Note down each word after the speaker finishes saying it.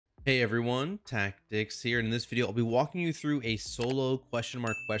Hey everyone, Tactics here. And in this video, I'll be walking you through a solo question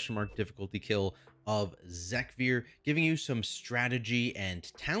mark difficulty kill of Zekvir, giving you some strategy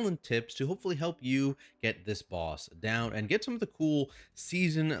and talent tips to hopefully help you get this boss down and get some of the cool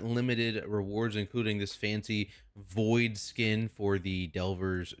season limited rewards, including this fancy void skin for the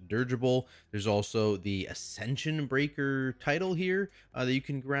Delver's Dirigible. There's also the Ascension Breaker title here that you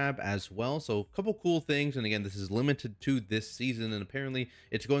can grab as well. So a couple cool things. And again, this is limited to this season, and apparently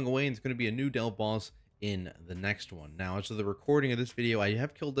it's going away and it's going to be a new Del boss in the next one. Now, as of the recording of this video, I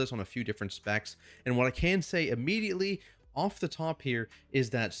have killed this on a few different specs, and what I can say immediately off the top here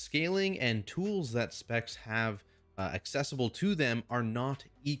is that scaling and tools that specs have accessible to them are not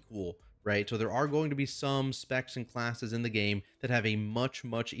equal, right? So there are going to be some specs and classes in the game that have a much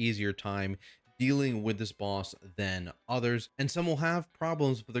easier time dealing with this boss than others, and some will have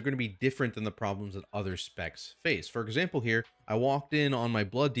problems, but they're going to be different than the problems that other specs face. For example, here I walked in on my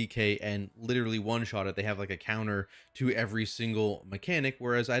blood DK and literally one shot it. They have like a counter to every single mechanic,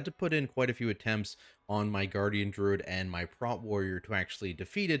 whereas I had to put in quite a few attempts on my Guardian Druid and my Prot Warrior to actually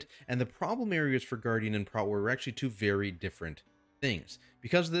defeat it. And the problem areas for Guardian and Prot Warrior are actually two very different things.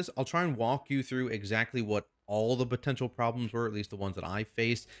 Because of this, I'll try and walk you through exactly what all the potential problems were, at least the ones that I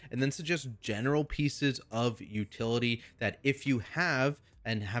faced, and then suggest general pieces of utility that if you have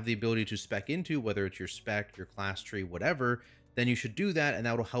and have the ability to spec into, whether it's your spec, your class tree, whatever, then you should do that, and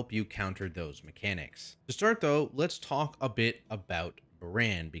that will help you counter those mechanics. To start though, let's talk a bit about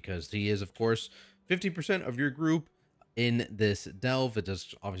Brann, because he is of course 50% of your group in this delve. It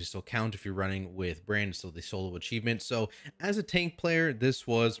does obviously still count if you're running with Brann, still the solo achievement. So as a tank player, this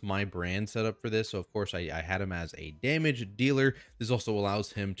was my Brann setup for this. So of course I had him as a damage dealer. This also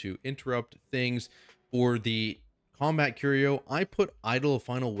allows him to interrupt things. For the combat curio, I put Idol of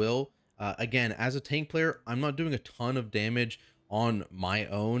Final Will. Again, as a tank player, I'm not doing a ton of damage on my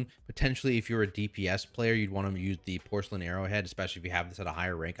own. Potentially, if you're a DPS player, you'd want to use the Porcelain Arrowhead, especially if you have this at a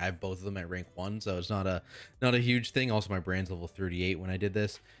higher rank. I have both of them at rank 1, so it's not a huge thing. Also, my Brand's level 38 when I did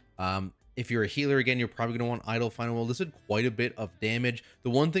this. If you're a healer, again, you're probably going to want Idle Final Will. This did quite a bit of damage. The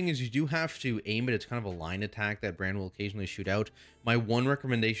one thing is you do have to aim it. It's kind of a line attack that Brann will occasionally shoot out. My one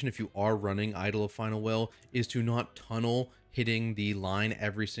recommendation, if you are running Idle of Final Will, is to not tunnel hitting the line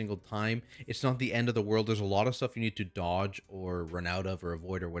every single time. It's not the end of the world. There's a lot of stuff you need to dodge or run out of or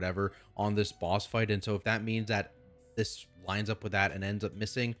avoid or whatever on this boss fight. And so if that means that this lines up with that and ends up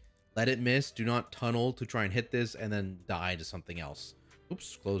missing, let it miss. Do not tunnel to try and hit this and then die to something else.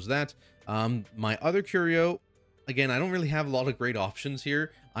 Oops, close that. My other curio, again, I don't really have a lot of great options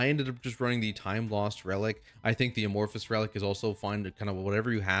here. I ended up just running the Time Lost Relic. I think the Amorphous Relic is also fine. To kind of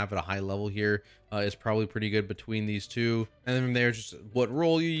whatever you have at a high level here is probably pretty good between these two. And then from there, just what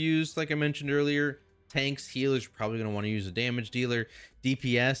role you use. Like I mentioned earlier, tanks, healers, you're probably going to want to use a damage dealer.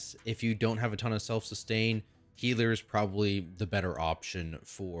 DPS, if you don't have a ton of self-sustain, healer is probably the better option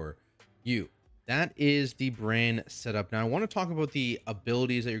for you. That is the Brann setup. Now I want to talk about the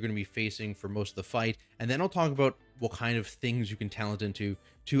abilities that you're going to be facing for most of the fight, and then I'll talk about what kind of things you can talent into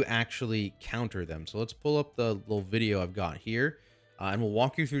to actually counter them. So let's pull up the little video I've got here, and we'll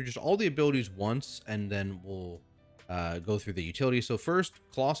walk you through just all the abilities once, and then we'll go through the utility. So first,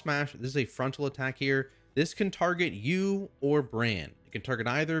 Claw Smash. This is a frontal attack here. This can target you or Brann. It can target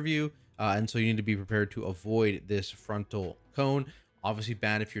either of you, and so you need to be prepared to avoid this frontal cone. Obviously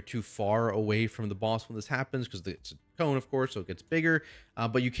bad if you're too far away from the boss when this happens, because it's a cone, of course, so it gets bigger.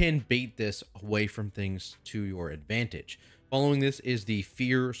 But you can bait this away from things to your advantage. Following this is the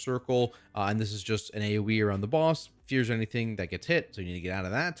Fear Circle, and this is just an AoE around the boss. Fears anything that gets hit, so you need to get out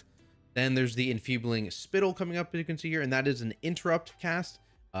of that. Then there's the Enfeebling Spittle coming up, as you can see here, and that is an interrupt cast.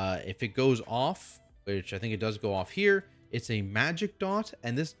 If it goes off, which I think it does go off here, it's a magic dot,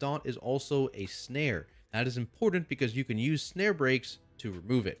 and this dot is also a snare. That is important because you can use snare breaks to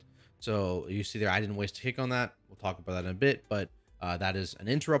remove it. So you see there, I didn't waste a kick on that. We'll talk about that in a bit, but that is an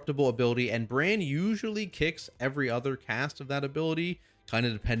interruptible ability, and Brann usually kicks every other cast of that ability, kind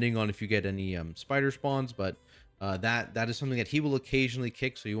of depending on if you get any spider spawns, but that is something that he will occasionally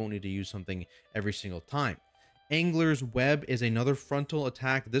kick, so you won't need to use something every single time. Angler's Web is another frontal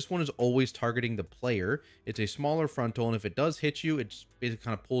attack. This one is always targeting the player. It's a smaller frontal, and if it does hit you, it basically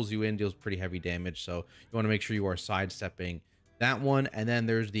kind of pulls you in, deals pretty heavy damage. So you want to make sure you are sidestepping that one. And then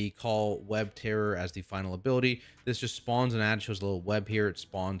there's the Call Web Terror as the final ability. This just spawns an ad, shows a little web here. It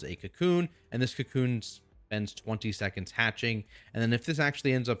spawns a cocoon, and this cocoon spends 20 seconds hatching. And then if this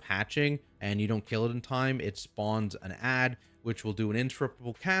actually ends up hatching and you don't kill it in time, it spawns an ad, which will do an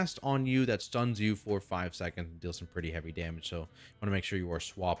interruptible cast on you that stuns you for 5 seconds and deals some pretty heavy damage. So you want to make sure you are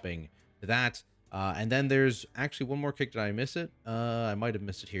swapping to that. And then there's actually one more kick. Did I miss it? I might have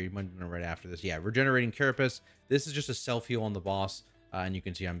missed it here. You might have done it right after this. Yeah, regenerating carapace. This is just a self heal on the boss. And you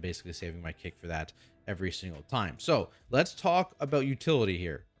can see I'm basically saving my kick for that every single time. So let's talk about utility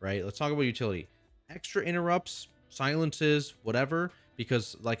here, right? Let's talk about utility. Extra interrupts, silences, whatever,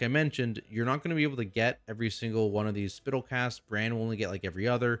 because like I mentioned, you're not going to be able to get every single one of these spittle casts. Brann will only get like every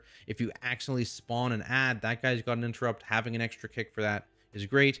other. If you accidentally spawn and add, that guy's got an interrupt. Having an extra kick for that is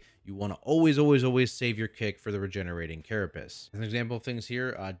great. You want to always save your kick for the regenerating carapace. As an example of things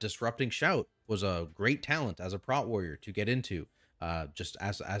here, disrupting shout was a great talent as a prot warrior to get into. Just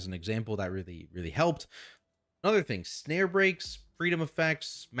as an example, that really helped. Another thing, snare breaks, freedom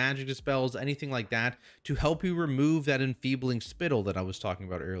effects, magic dispels, anything like that to help you remove that enfeebling spittle that I was talking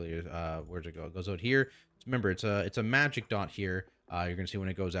about earlier. Where'd it go? It goes out here. Remember, it's a magic dot here. You're gonna see when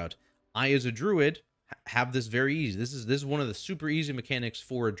it goes out. I, as a druid, have this very easy. This is one of the super easy mechanics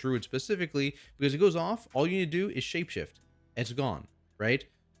for a druid specifically, because it goes off. All you need to do is shapeshift. It's gone, right?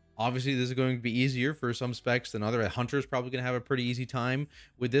 Obviously, this is going to be easier for some specs than other. A hunter's probably going to have a pretty easy time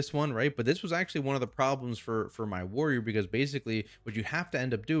with this one, right? But this was actually one of the problems for my warrior, because basically what you have to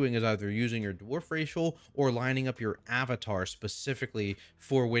end up doing is either using your dwarf racial or lining up your avatar specifically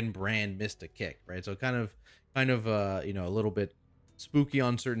for when Brann missed a kick, right? So kind of you know, a little bit spooky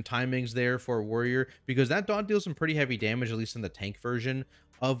on certain timings there for a warrior, because that dot deals some pretty heavy damage, at least in the tank version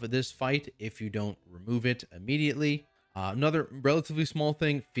of this fight, if you don't remove it immediately. Another relatively small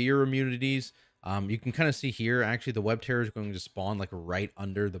thing, fear immunities. You can kind of see here, actually, the web terror is going to spawn like right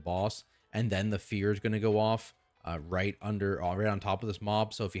under the boss, and then the fear is going to go off right on top of this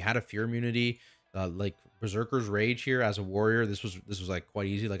mob. So if you had a fear immunity, like Berserker's Rage here as a warrior, this was like quite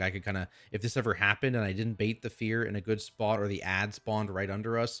easy. Like I could kind of, if this ever happened and I didn't bait the fear in a good spot, or the ad spawned right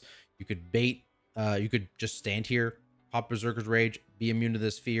under us, you could bait, you could just stand here, pop Berserker's Rage, be immune to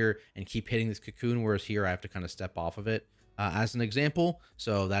this fear, and keep hitting this cocoon, whereas here I have to kind of step off of it as an example.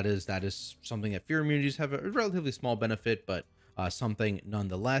 So that is something that fear immunities have a relatively small benefit, but something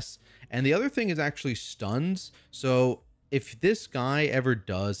nonetheless. And the other thing is actually stuns. So if this guy ever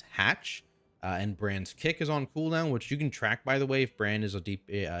does hatch, and Brann's kick is on cooldown, which you can track, by the way, if Brann is a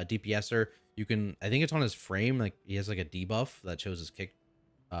DPSer, you can, I think it's on his frame, like he has like a debuff that shows his kick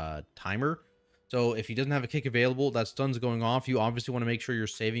timer. So if he doesn't have a kick available, that stun's going off. You obviously want to make sure you're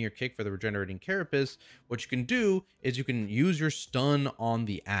saving your kick for the regenerating carapace. What you can do is you can use your stun on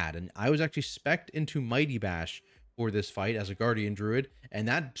the ad. And I was actually spec'd into Mighty Bash for this fight as a Guardian Druid, and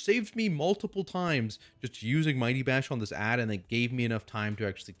that saved me multiple times just using Mighty Bash on this ad, and it gave me enough time to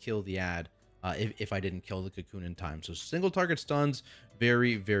actually kill the ad if I didn't kill the cocoon in time. So single target stuns,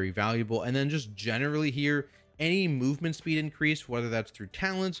 very valuable. And then just generally here, any movement speed increase, whether that's through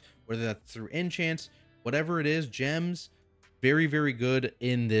talents, whether that's through enchants, whatever it is, gems, very good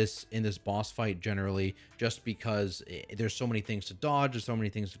in this boss fight generally, just because there's so many things to dodge, there's so many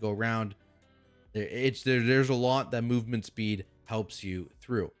things to go around. There's a lot that movement speed helps you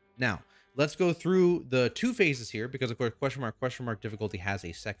through. Now let's go through the two phases here, because of course question mark difficulty has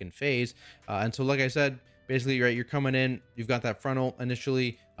a second phase, and so like I said, basically, right, you're coming in, you've got that frontal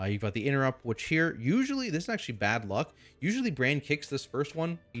initially, you've got the interrupt, which here, usually, this is actually bad luck. Usually Brann kicks this first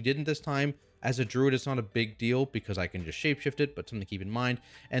one. He didn't this time. As a druid, it's not a big deal because I can just shapeshift it, but something to keep in mind.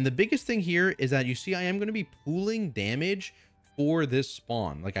 And the biggest thing here is that you see I am going to be pooling damage for this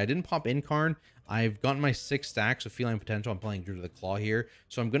spawn. Like I didn't pop Incarn. I've gotten my 6 stacks of feline potential. I'm playing Druid of the Claw here.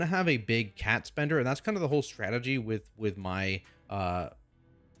 So I'm going to have a big cat spender, and that's kind of the whole strategy with my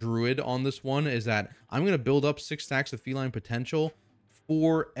druid on this one, is that I'm going to build up 6 stacks of feline potential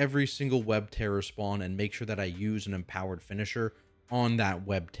for every single web terror spawn, and make sure that I use an empowered finisher on that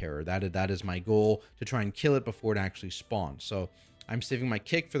web terror. That is my goal, to try and kill it before it actually spawns. So I'm saving my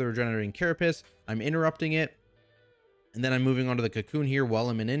kick for the regenerating carapace, I'm interrupting it, and then I'm moving on to the cocoon here while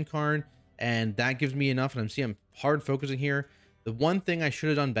I'm in Incarn, and that gives me enough. And I'm hard focusing here. The one thing I should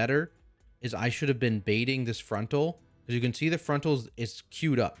have done better is I should have been baiting this frontal, because you can see the frontals is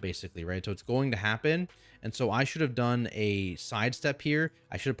queued up basically, right? So it's going to happen. And so I should have done a sidestep here.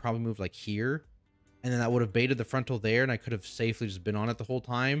 I should have probably moved like here, and then that would have baited the frontal there, and I could have safely just been on it the whole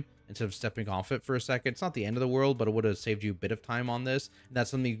time instead of stepping off it for a second. It's not the end of the world, but it would have saved you a bit of time on this. And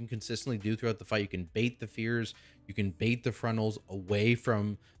that's something you can consistently do throughout the fight. You can bait the fears, you can bait the frontals away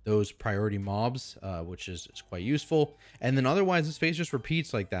from those priority mobs, which is quite useful. And then otherwise, this phase just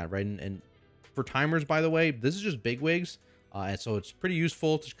repeats like that, right? And for timers, by the way, this is just bigwigs. And so it's pretty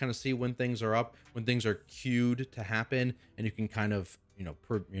useful to kind of see when things are up, when things are queued to happen, and you can kind of,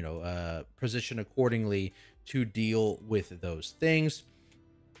 position accordingly to deal with those things.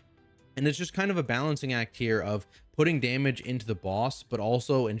 And it's just kind of a balancing act here of putting damage into the boss, but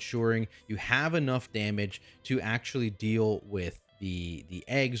also ensuring you have enough damage to actually deal with the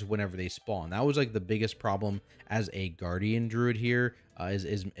eggs whenever they spawn. That was like the biggest problem as a guardian druid here,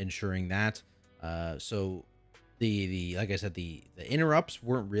 is ensuring that. So the like I said, the interrupts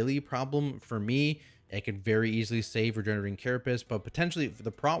weren't really a problem for me. It could very easily save regenerating carapace, but potentially for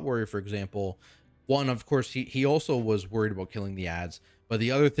the prot warrior, for example, one, of course, he also was worried about killing the ads, but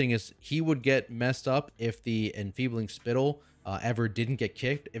the other thing is he would get messed up if the enfeebling spittle ever didn't get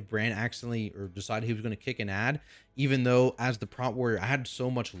kicked. If Brann accidentally or decided he was going to kick an ad, even though as the prot warrior I had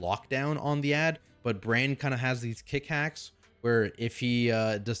so much lockdown on the ad, but Brann kind of has these kick hacks where if he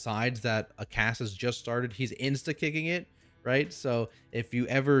decides that a cast has just started, he's insta kicking it, right? So if you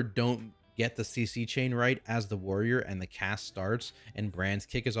ever don't get the CC chain right as the warrior and the cast starts and Brann's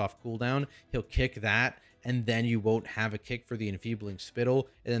kick is off cooldown, he'll kick that, and then you won't have a kick for the enfeebling spittle,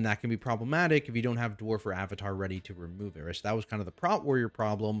 and then that can be problematic if you don't have dwarf or avatar ready to remove it, right? So that was kind of the prot warrior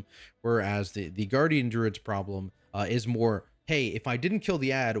problem, whereas the guardian druid's problem is more, hey, if I didn't kill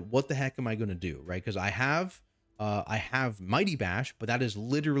the ad, what the heck am I going to do, right? Because I have Mighty Bash, but that is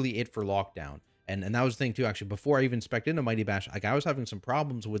literally it for lockdown. And that was the thing too, actually, before I even spec'd into Mighty Bash, like I was having some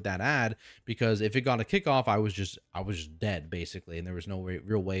problems with that ad because if it got a kickoff, I was just dead basically. And there was no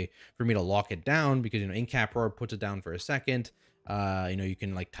real way for me to lock it down because, you know, in-cap roar puts it down for a second. You know, you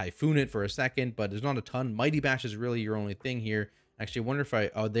can like typhoon it for a second, but there's not a ton. Mighty Bash is really your only thing here. Actually, I wonder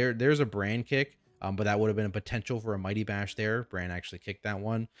if there's a Brann kick, but that would have been a potential for a Mighty Bash there. Brann actually kicked that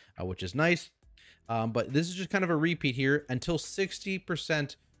one, which is nice. But this is just kind of a repeat here until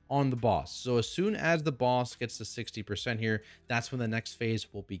 60% on the boss. So as soon as the boss gets to 60% here, that's when the next phase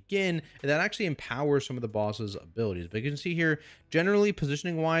will begin. And that actually empowers some of the boss's abilities. But you can see here, generally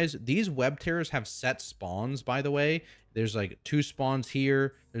positioning wise, these web terrors have set spawns, by the way. There's like 2 spawns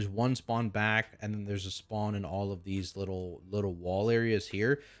here, there's 1 spawn back, and then there's a spawn in all of these little wall areas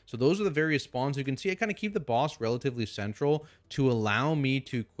here. So those are the various spawns. You can see I kind of keep the boss relatively central to allow me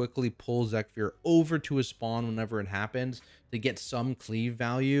to quickly pull Zekvir over to his spawn whenever it happens to get some cleave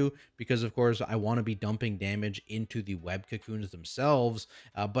value, because of course I want to be dumping damage into the web cocoons themselves,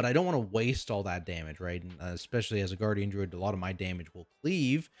 but I don't want to waste all that damage, right? And, especially as a guardian druid, a lot of my damage will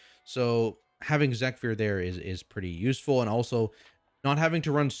cleave. So having Zekvir there is pretty useful, and also not having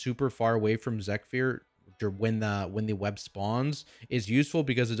to run super far away from Zekvir when the web spawns is useful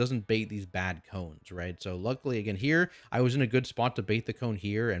because it doesn't bait these bad cones, right? So luckily, again, here I was in a good spot to bait the cone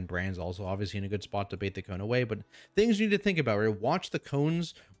here, and Brann's also obviously in a good spot to bait the cone away. But things you need to think about, right? Watch the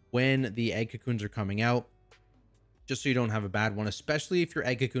cones when the egg cocoons are coming out, just so you don't have a bad one, especially if your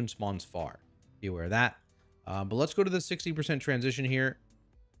egg cocoon spawns far. Be aware of that. But let's go to the 60% transition here.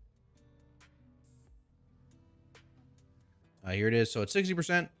 Here it is. So at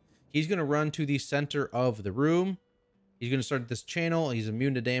 60%, he's going to run to the center of the room. He's going to start this channel. He's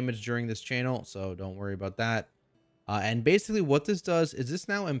immune to damage during this channel, so don't worry about that. And basically what this does is this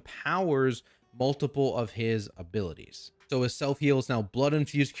now empowers multiple of his abilities. So his self-heal is now blood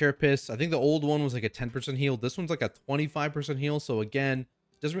infused carapace. I think the old one was like a 10% heal. This one's like a 25% heal. So again,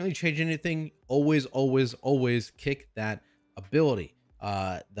 doesn't really change anything. Always, always, always kick that ability.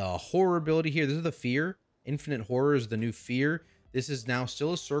 The horror ability here, this is the fear. Infinite horror is the new fear. This is now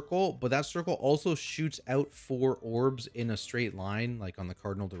still a circle, but that circle also shoots out 4 orbs in a straight line, like on the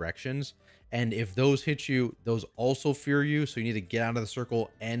cardinal directions. And if those hit you, those also fear you. So you need to get out of the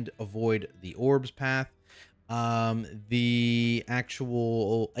circle and avoid the orbs path. The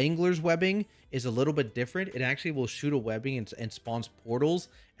actual angler's webbing is a little bit different. It actually will shoot a webbing and spawns portals,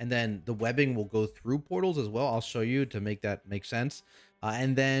 and then the webbing will go through portals as well. I'll show you to make that make sense.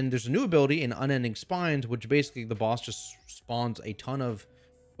 And then there's a new ability in Unending Spines, which basically the boss just spawns a ton of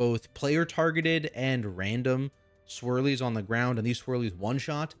both player targeted and random swirlies on the ground, and these swirlies one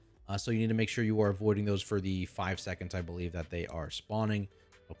shot. So you need to make sure you are avoiding those for the 5 seconds, I believe, that they are spawning.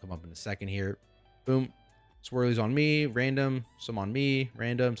 It'll come up in a second here. Boom. Swirlies on me, random. Some on me,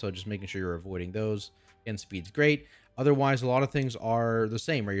 random. So just making sure you're avoiding those. Again, speed's great. Otherwise, a lot of things are the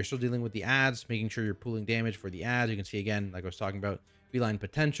same, right? You're still dealing with the ads, making sure you're pooling damage for the ads. You can see, again, like I was talking about, feline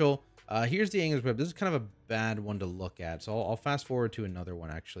potential. Here's the angler's web. This is kind of a bad one to look at, so I'll fast forward to another one,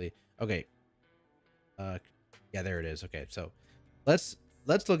 actually. Okay. Yeah, there it is. Okay, so let's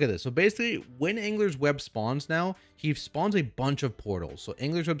look at this. So basically, when angler's web spawns now, he spawns a bunch of portals. So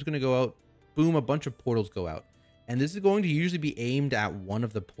angler's web's going to go out. Boom, a bunch of portals go out. And this is going to usually be aimed at one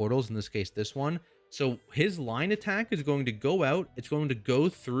of the portals, in this case, this one. So his line attack is going to go out. It's going to go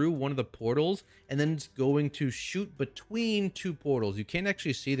through one of the portals, and then it's going to shoot between 2 portals. You can't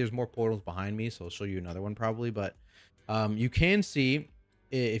actually see. There's more portals behind me, so I'll show you another one probably. But you can see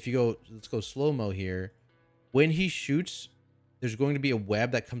if you go, let's go slow-mo here. When he shoots, there's going to be a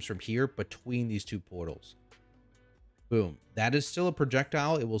web that comes from here between these two portals. Boom. That is still a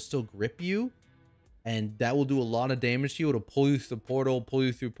projectile. It will still grip you, and that will do a lot of damage to you. It'll pull you through the portal, pull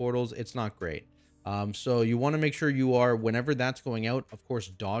you through portals. It's not great. So you want to make sure you are, whenever that's going out, of course,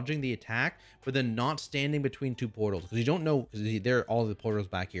 dodging the attack, but then not standing between two portals, because you don't know, because they're all the portals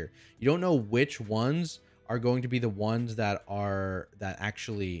back here. You don't know which ones are going to be the ones that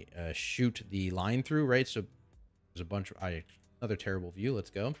actually shoot the line through, right? So there's a bunch of another terrible view. Let's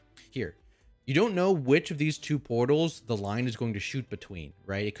go here. You don't know which of these two portals the line is going to shoot between,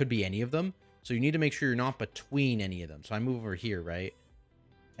 right? It could be any of them. So you need to make sure you're not between any of them. So I move over here, right?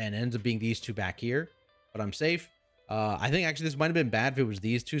 And it ends up being these two back here, but I'm safe. I think actually this might have been bad if it was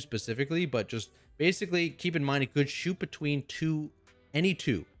these two specifically, but just basically keep in mind it could shoot between any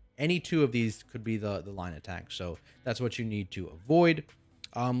two of these could be the line attack. So that's what you need to avoid.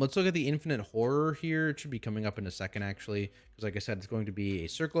 Let's look at the infinite horror here. It should be coming up in a second, actually, because like I said, it's going to be a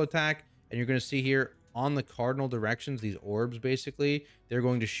circle attack, and you're going to see here on the cardinal directions, these orbs, basically, they're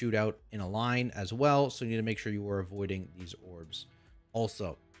going to shoot out in a line as well. So you need to make sure you are avoiding these orbs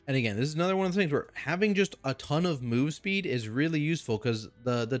also. And again, this is another one of the things where having just a ton of move speed is really useful, because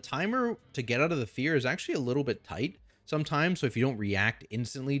the timer to get out of the fear is actually a little bit tight sometimes. So if you don't react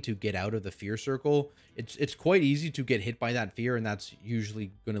instantly to get out of the fear circle, it's quite easy to get hit by that fear, and that's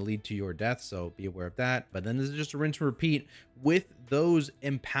usually going to lead to your death. So be aware of that. But then this is just a rinse and repeat with those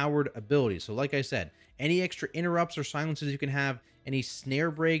empowered abilities. So like I said, any extra interrupts or silences you can have, any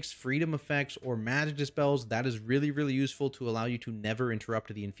snare breaks, freedom effects, or magic dispels, that is really, really useful to allow you to never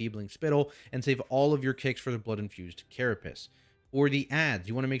interrupt the enfeebling spittle and save all of your kicks for the blood-infused carapace. For the ads,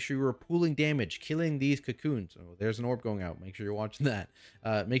 you want to make sure you are pooling damage, killing these cocoons. Oh, there's an orb going out. Make sure you're watching that.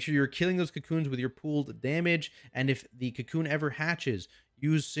 Make sure you're killing those cocoons with your pooled damage, and if the cocoon ever hatches,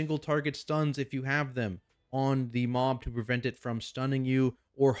 use single target stuns if you have them on the mob to prevent it from stunning you,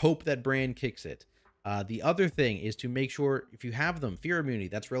 or hope that Brann kicks it. The other thing is to make sure if you have them, fear immunity,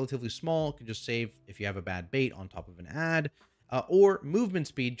 that's relatively small. You can just save if you have a bad bait on top of an ad, or movement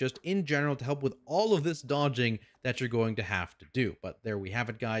speed just in general to help with all of this dodging that you're going to have to do. But there we have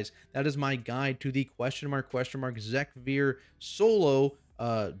it, guys. That is my guide to the question mark Zekvir solo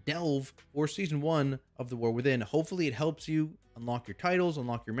delve for season 1 of The War Within. Hopefully it helps you unlock your titles,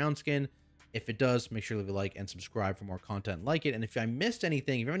 unlock your mount skin. If it does, make sure to leave a like and subscribe for more content like it. And if I missed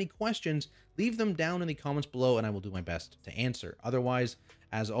anything, if you have any questions, leave them down in the comments below and I will do my best to answer. Otherwise,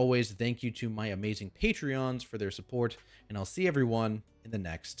 as always, thank you to my amazing Patreons for their support, and I'll see everyone in the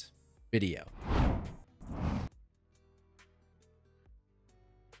next video.